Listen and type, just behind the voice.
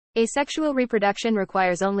Asexual reproduction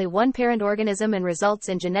requires only one parent organism and results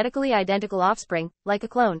in genetically identical offspring, like a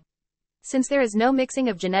clone. Since there is no mixing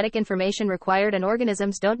of genetic information required and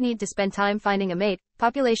organisms don't need to spend time finding a mate,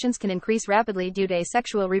 populations can increase rapidly due to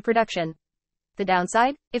asexual reproduction. The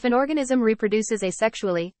downside? If an organism reproduces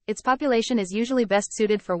asexually, its population is usually best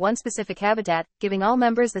suited for one specific habitat, giving all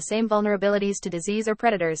members the same vulnerabilities to disease or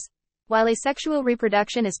predators. While asexual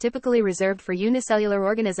reproduction is typically reserved for unicellular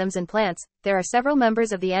organisms and plants, there are several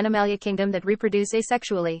members of the Animalia kingdom that reproduce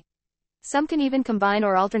asexually. Some can even combine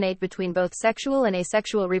or alternate between both sexual and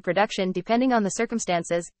asexual reproduction depending on the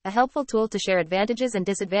circumstances, a helpful tool to share advantages and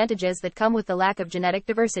disadvantages that come with the lack of genetic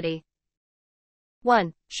diversity.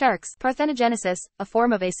 1. Sharks. Parthenogenesis, a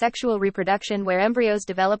form of asexual reproduction where embryos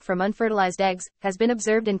develop from unfertilized eggs, has been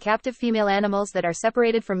observed in captive female animals that are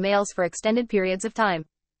separated from males for extended periods of time.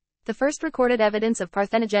 The first recorded evidence of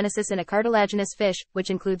parthenogenesis in a cartilaginous fish,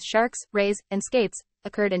 which includes sharks, rays, and skates,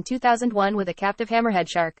 occurred in 2001 with a captive hammerhead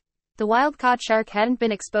shark. The wild-caught shark hadn't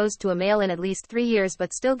been exposed to a male in at least 3 years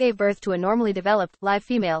but still gave birth to a normally developed, live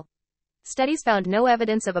female. Studies found no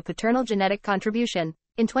evidence of a paternal genetic contribution.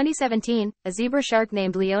 In 2017, a zebra shark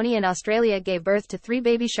named Leonie in Australia gave birth to 3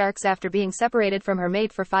 baby sharks after being separated from her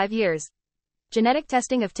mate for 5 years. Genetic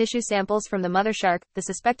testing of tissue samples from the mother shark, the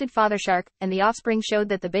suspected father shark, and the offspring showed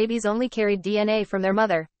that the babies only carried DNA from their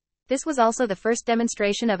mother. This was also the first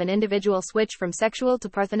demonstration of an individual switch from sexual to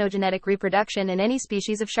parthenogenetic reproduction in any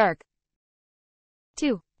species of shark.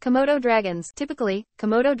 2. Komodo dragons. Typically,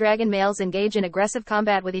 Komodo dragon males engage in aggressive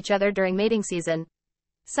combat with each other during mating season.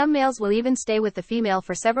 Some males will even stay with the female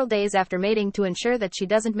for several days after mating to ensure that she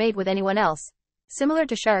doesn't mate with anyone else. Similar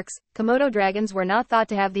to sharks, Komodo dragons were not thought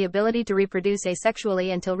to have the ability to reproduce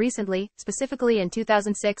asexually until recently, specifically in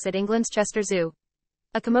 2006 at England's Chester Zoo.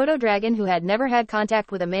 A Komodo dragon who had never had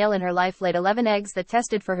contact with a male in her life laid 11 eggs that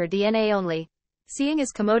tested for her DNA only. Seeing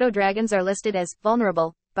as Komodo dragons are listed as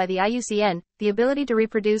vulnerable by the IUCN, the ability to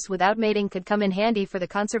reproduce without mating could come in handy for the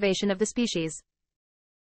conservation of the species.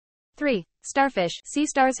 3. Starfish. Sea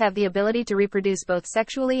stars have the ability to reproduce both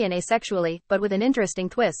sexually and asexually, but with an interesting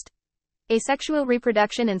twist. Asexual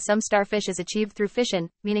reproduction in some starfish is achieved through fission,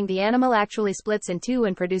 meaning the animal actually splits in two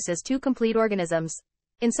and produces 2 complete organisms.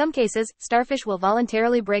 In some cases, starfish will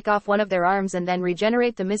voluntarily break off one of their arms and then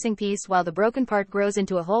regenerate the missing piece while the broken part grows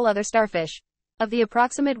into a whole other starfish. Of the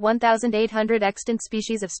approximate 1,800 extant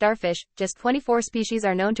species of starfish, just 24 species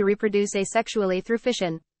are known to reproduce asexually through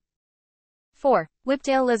fission. 4.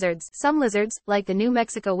 Whiptail lizards. Some lizards, like the New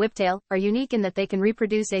Mexico whiptail, are unique in that they can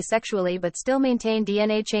reproduce asexually but still maintain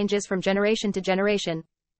DNA changes from generation to generation.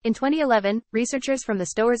 In 2011, researchers from the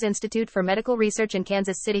Stowers Institute for Medical Research in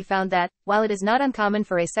Kansas City found that, while it is not uncommon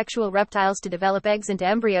for asexual reptiles to develop eggs into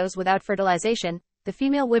embryos without fertilization, the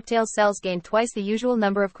female whiptail cells gain twice the usual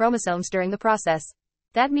number of chromosomes during the process.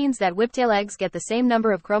 That means that whiptail eggs get the same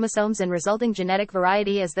number of chromosomes and resulting genetic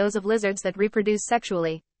variety as those of lizards that reproduce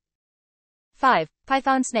sexually. 5.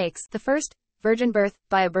 Python snakes. The first virgin birth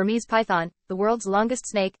by a Burmese python, the world's longest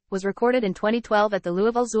snake, was recorded in 2012 at the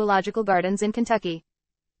Louisville Zoological Gardens in Kentucky.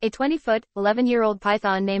 A 20-foot, 11-year-old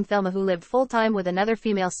python named Thelma, who lived full-time with another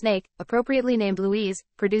female snake, appropriately named Louise,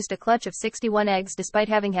 produced a clutch of 61 eggs despite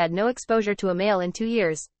having had no exposure to a male in 2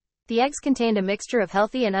 years. The eggs contained a mixture of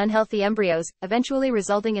healthy and unhealthy embryos, eventually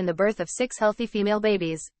resulting in the birth of 6 healthy female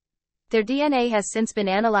babies. Their DNA has since been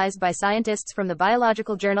analyzed by scientists from the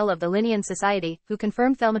Biological Journal of the Linnean Society, who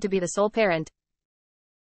confirmed Thelma to be the sole parent.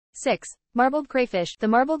 6. Marbled crayfish. The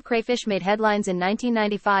marbled crayfish made headlines in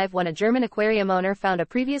 1995 when a German aquarium owner found a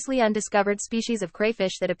previously undiscovered species of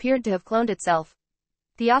crayfish that appeared to have cloned itself.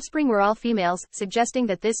 The offspring were all females, suggesting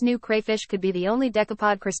that this new crayfish could be the only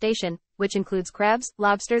decapod crustacean, which includes crabs,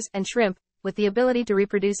 lobsters, and shrimp, with the ability to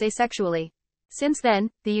reproduce asexually. Since then,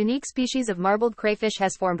 the unique species of marbled crayfish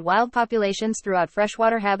has formed wild populations throughout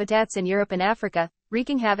freshwater habitats in Europe and Africa,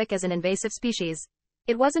 wreaking havoc as an invasive species.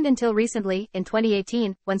 It wasn't until recently, in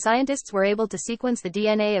 2018, when scientists were able to sequence the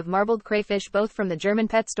DNA of marbled crayfish both from the German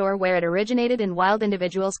pet store where it originated and wild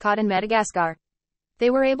individuals caught in Madagascar. They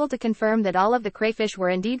were able to confirm that all of the crayfish were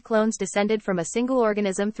indeed clones descended from a single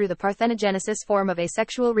organism through the parthenogenesis form of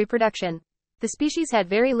asexual reproduction. The species had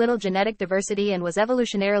very little genetic diversity and was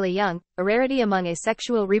evolutionarily young, a rarity among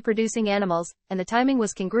asexual reproducing animals, and the timing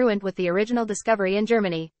was congruent with the original discovery in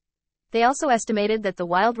Germany. They also estimated that the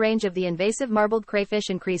wild range of the invasive marbled crayfish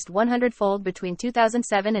increased 100-fold between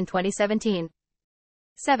 2007 and 2017.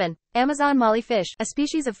 7. Amazon mollyfish. A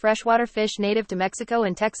species of freshwater fish native to Mexico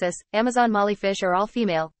and Texas, Amazon mollyfish are all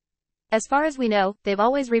female. As far as we know, they've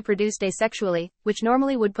always reproduced asexually, which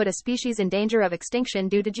normally would put a species in danger of extinction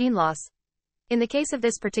due to gene loss. In the case of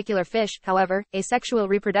this particular fish, however, asexual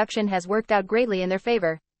reproduction has worked out greatly in their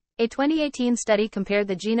favor. A 2018 study compared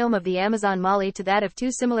the genome of the Amazon molly to that of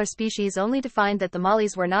two similar species only to find that the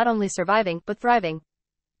mollies were not only surviving, but thriving.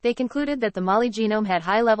 They concluded that the molly genome had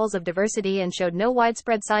high levels of diversity and showed no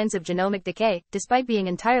widespread signs of genomic decay, despite being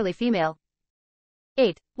entirely female.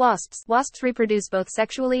 8. Wasps. Wasps reproduce both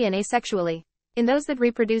sexually and asexually. In those that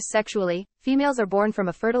reproduce sexually, females are born from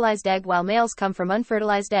a fertilized egg while males come from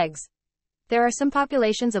unfertilized eggs. There are some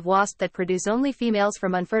populations of wasp that produce only females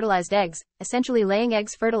from unfertilized eggs, essentially laying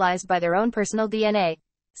eggs fertilized by their own personal DNA.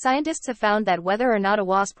 Scientists have found that whether or not a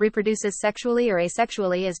wasp reproduces sexually or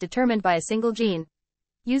asexually is determined by a single gene.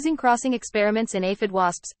 Using crossing experiments in aphid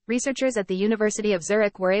wasps, researchers at the University of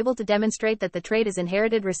Zurich were able to demonstrate that the trait is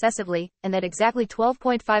inherited recessively, and that exactly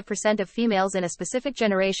 12.5% of females in a specific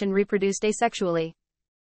generation reproduced asexually.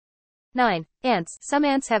 9. Ants. Some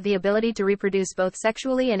ants have the ability to reproduce both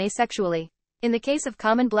sexually and asexually. In the case of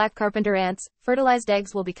common black carpenter ants, fertilized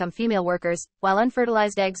eggs will become female workers, while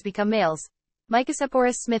unfertilized eggs become males.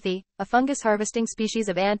 Mycoseporus smithii, a fungus harvesting species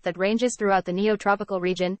of ant that ranges throughout the neotropical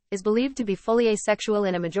region, is believed to be fully asexual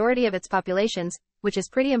in a majority of its populations, which is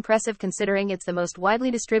pretty impressive considering it's the most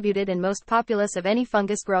widely distributed and most populous of any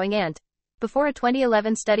fungus-growing ant. Before a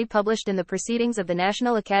 2011 study published in the Proceedings of the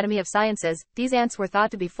National Academy of Sciences, these ants were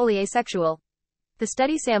thought to be fully asexual. The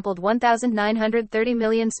study sampled 1,930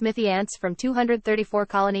 million smithii ants from 234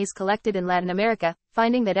 colonies collected in Latin America,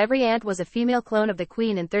 finding that every ant was a female clone of the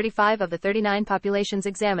queen in 35 of the 39 populations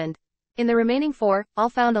examined. In the remaining 4,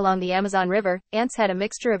 all found along the Amazon River, ants had a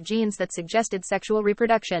mixture of genes that suggested sexual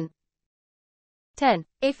reproduction. 10.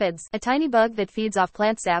 Aphids. A tiny bug that feeds off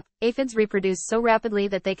plant sap, aphids reproduce so rapidly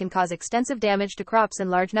that they can cause extensive damage to crops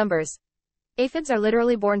in large numbers. Aphids are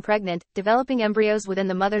literally born pregnant, developing embryos within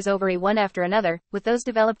the mother's ovary one after another, with those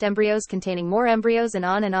developed embryos containing more embryos and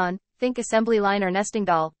on, think assembly line or nesting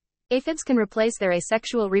doll. Aphids can replace their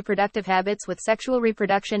asexual reproductive habits with sexual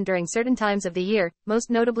reproduction during certain times of the year, most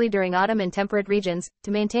notably during autumn in temperate regions,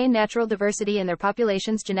 to maintain natural diversity in their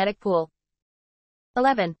population's genetic pool.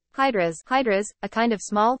 11. Hydras. Hydras, a kind of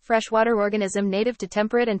small, freshwater organism native to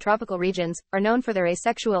temperate and tropical regions, are known for their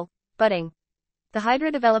asexual budding. The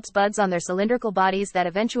hydra develops buds on their cylindrical bodies that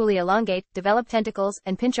eventually elongate, develop tentacles,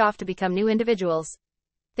 and pinch off to become new individuals.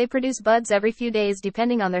 They produce buds every few days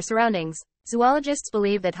depending on their surroundings. Zoologists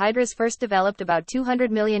believe that hydras first developed about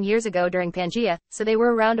 200 million years ago during Pangea, so they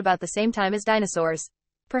were around about the same time as dinosaurs.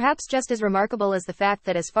 Perhaps just as remarkable is the fact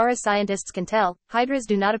that as far as scientists can tell, hydras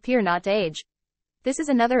do not appear not to age. This is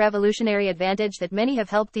another evolutionary advantage that many have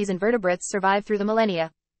helped these invertebrates survive through the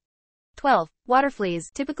millennia. 12. Water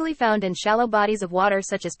fleas. Typically found in shallow bodies of water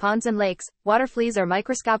such as ponds and lakes, water fleas are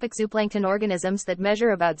microscopic zooplankton organisms that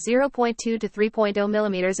measure about 0.2 to 3.0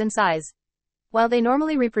 millimeters in size. While they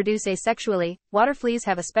normally reproduce asexually, water fleas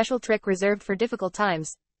have a special trick reserved for difficult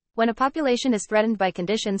times. When a population is threatened by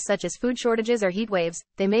conditions such as food shortages or heat waves,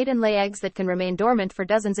 they mate and lay eggs that can remain dormant for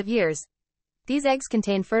dozens of years. These eggs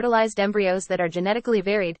contain fertilized embryos that are genetically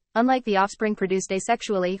varied, unlike the offspring produced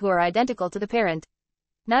asexually who are identical to the parent.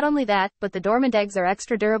 Not only that, but the dormant eggs are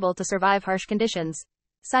extra durable to survive harsh conditions.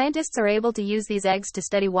 Scientists are able to use these eggs to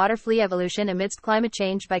study water flea evolution amidst climate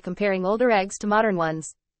change by comparing older eggs to modern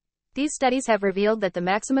ones. These studies have revealed that the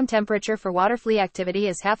maximum temperature for water flea activity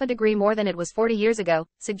is half a degree more than it was 40 years ago,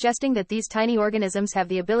 suggesting that these tiny organisms have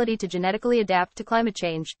the ability to genetically adapt to climate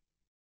change.